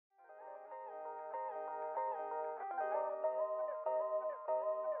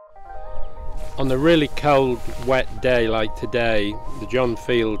On a really cold, wet day like today, the John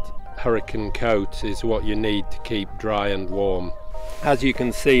Field Hurricane Coat is what you need to keep dry and warm. As you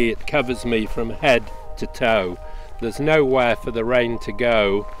can see, it covers me from head to toe. There's nowhere for the rain to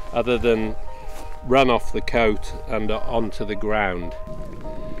go other than run off the coat and onto the ground.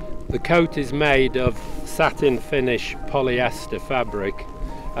 The coat is made of satin finish polyester fabric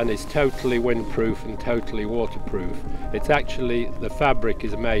and is totally windproof and totally waterproof. It's actually, the fabric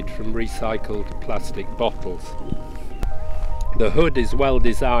is made from recycled plastic bottles. The hood is well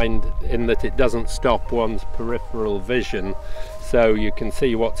designed in that it doesn't stop one's peripheral vision, so you can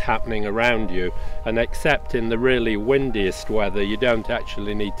see what's happening around you, and except in the really windiest weather you don't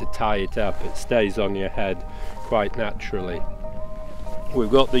actually need to tie it up. It stays on your head quite naturally.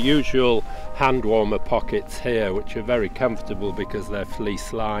 We've got the usual hand warmer pockets here, which are very comfortable because they're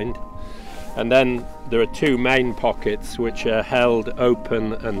fleece lined, and then there are two main pockets which are held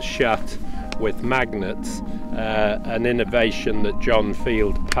open and shut with magnets, an innovation that John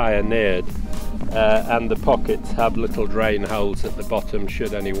Field pioneered, and the pockets have little drain holes at the bottom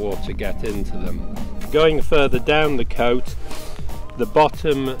should any water get into them. Going further down the coat, the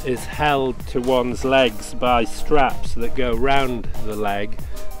bottom is held to one's legs by straps that go round the leg.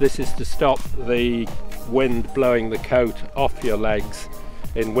 This is to stop the wind blowing the coat off your legs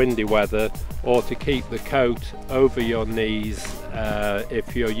in windy weather, or to keep the coat over your knees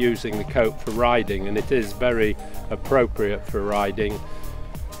if you're using the coat for riding, and it is very appropriate for riding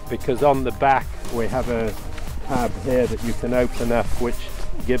because on the back we have a tab here that you can open up which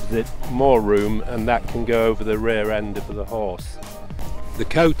gives it more room, and that can go over the rear end of the horse. The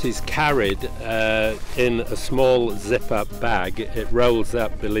coat is carried in a small zip-up bag. It rolls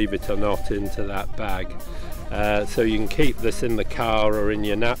up, believe it or not, into that bag. So you can keep this in the car or in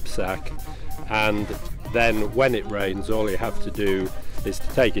your knapsack, and then when it rains all you have to do is to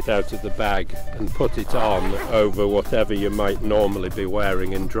take it out of the bag and put it on over whatever you might normally be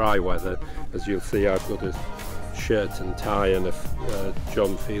wearing in dry weather. As you'll see, I've got a shirt and tie and a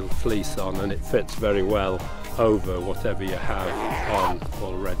John Field fleece on, and it fits very well over whatever you have on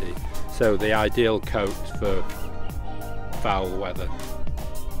already. So the ideal coat for foul weather.